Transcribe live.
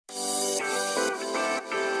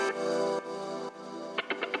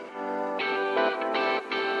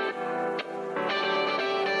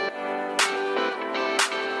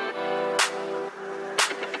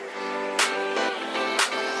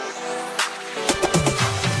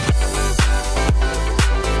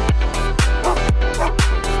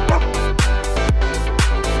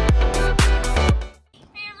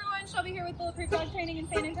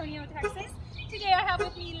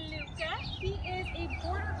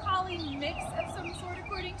mix of some sort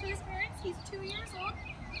according to his parents. He's 2 years old.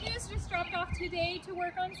 He was just dropped off today to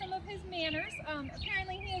work on some of his manners.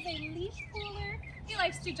 Apparently he is a leash puller. He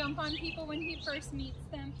likes to jump on people when he first meets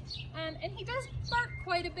them. And he does bark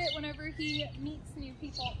quite a bit whenever he meets new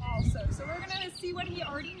people also. So we're gonna see what he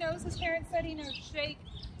already knows. His parents said he knows shake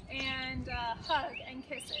and hug and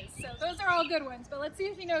kisses. So those are all good ones, but let's see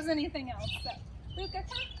if he knows anything else. So Luka,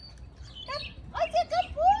 come. Come. Oh, it's a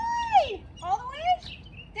good boy! All the way?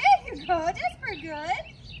 There you go, that's pretty good.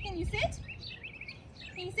 Can you sit?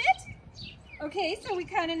 Can you sit? Okay, so we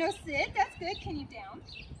kind of know sit. That's good. Can you down?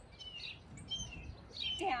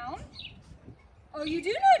 Down? Oh, you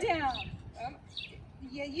do know down.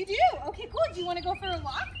 Yeah, you do. Okay, cool. Do you want to go for a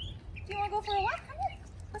walk? Do you want to go for a walk? Come here.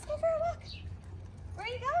 Let's go for a walk. Where are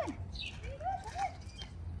you going? Where are you going?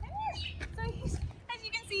 Come here. Come here. So as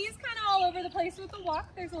you can see, he's kind of all over the place with the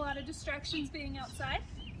walk. There's a lot of distractions being outside.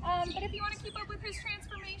 But if you want to keep up with his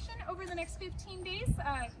transformation over the next 15 days,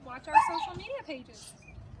 watch our social media pages.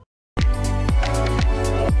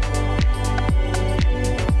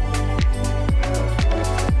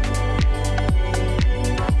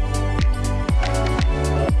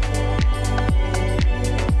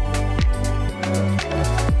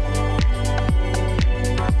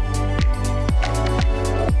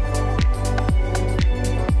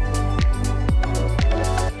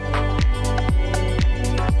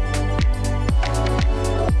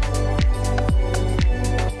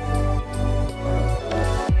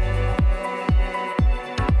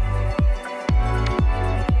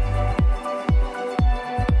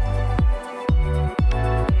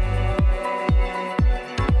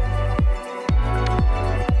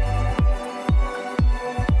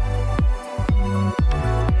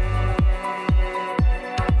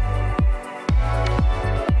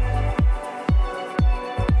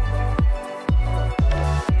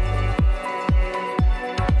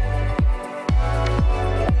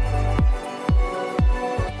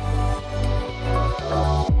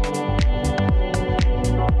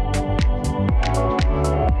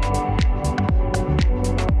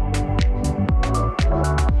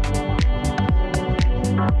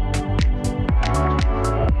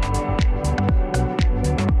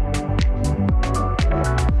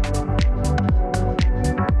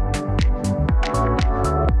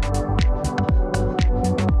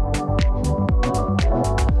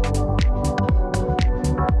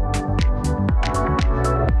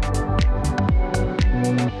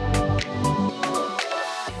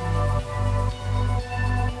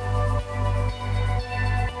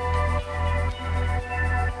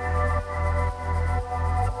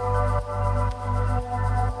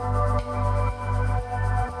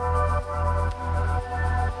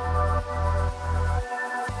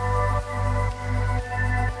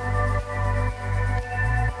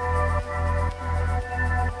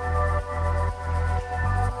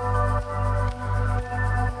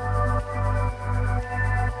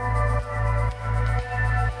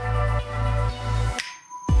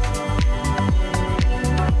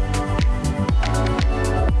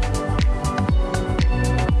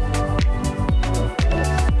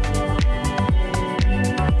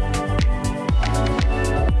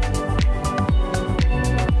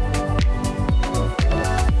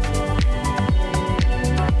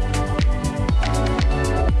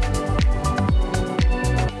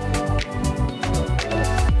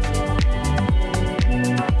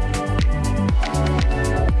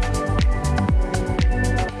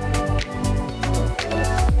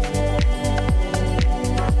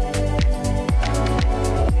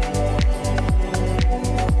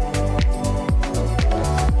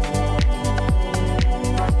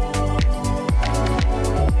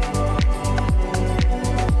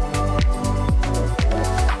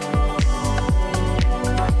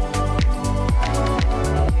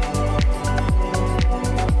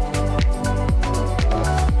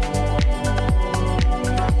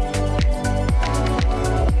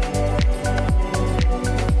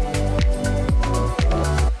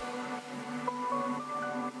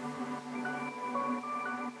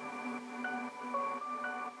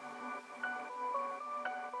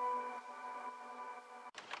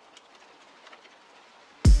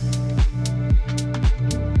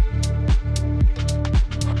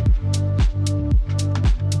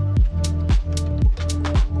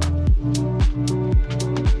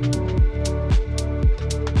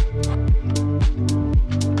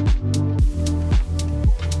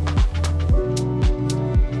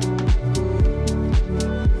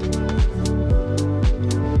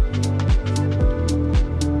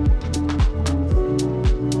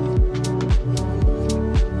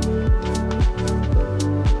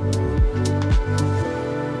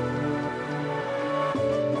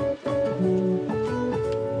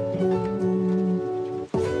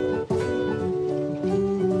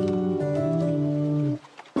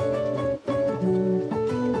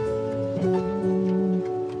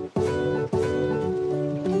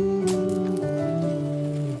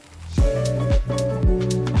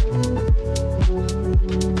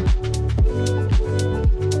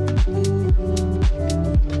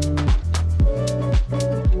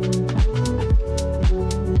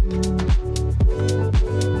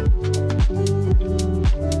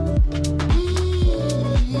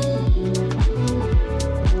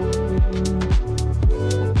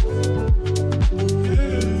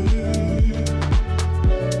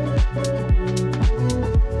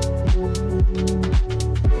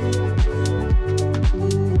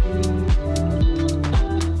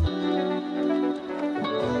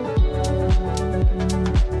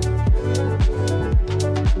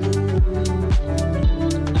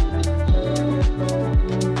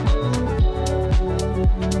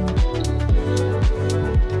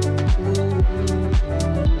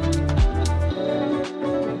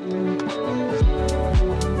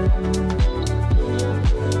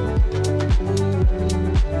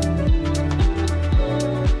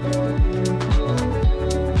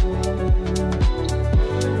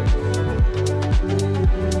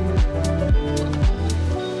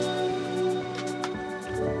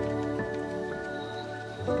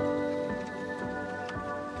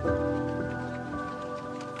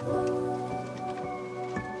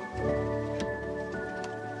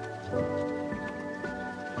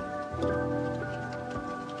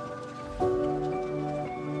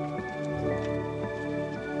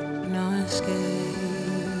 escape.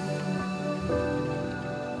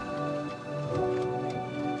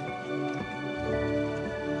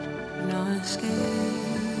 No escape.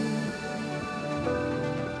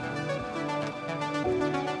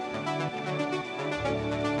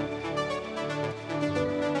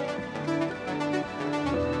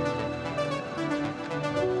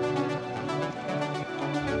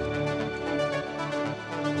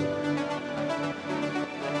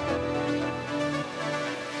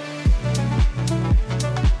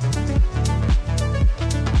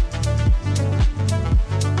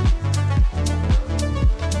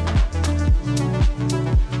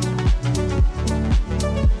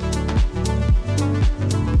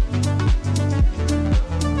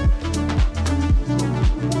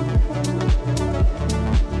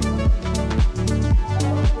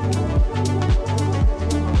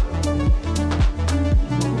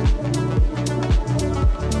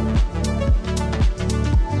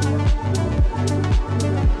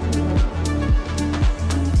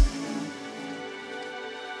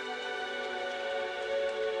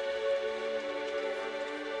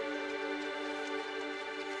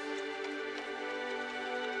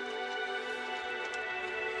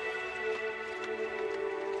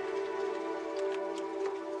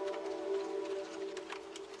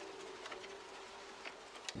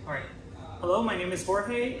 Alright, hello, my name is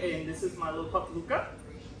Jorge and this is my little pup Luka.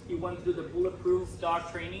 He went through the Bulletproof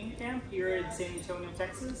Dog Training Camp here in San Antonio,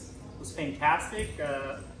 Texas. It was fantastic.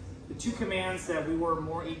 The two commands that we were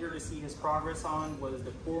more eager to see his progress on was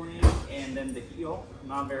the pulling and then the heel. I'm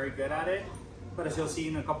not very good at it, but as you'll see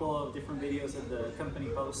in a couple of different videos that the company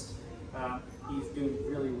posts, he's doing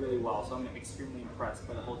really well. So I'm extremely impressed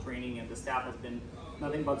by the whole training, and the staff has been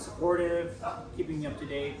nothing but supportive, keeping me up to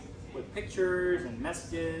date with pictures and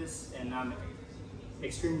messages, and I'm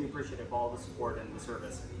extremely appreciative of all the support and the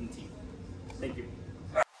service from the team. Thank you.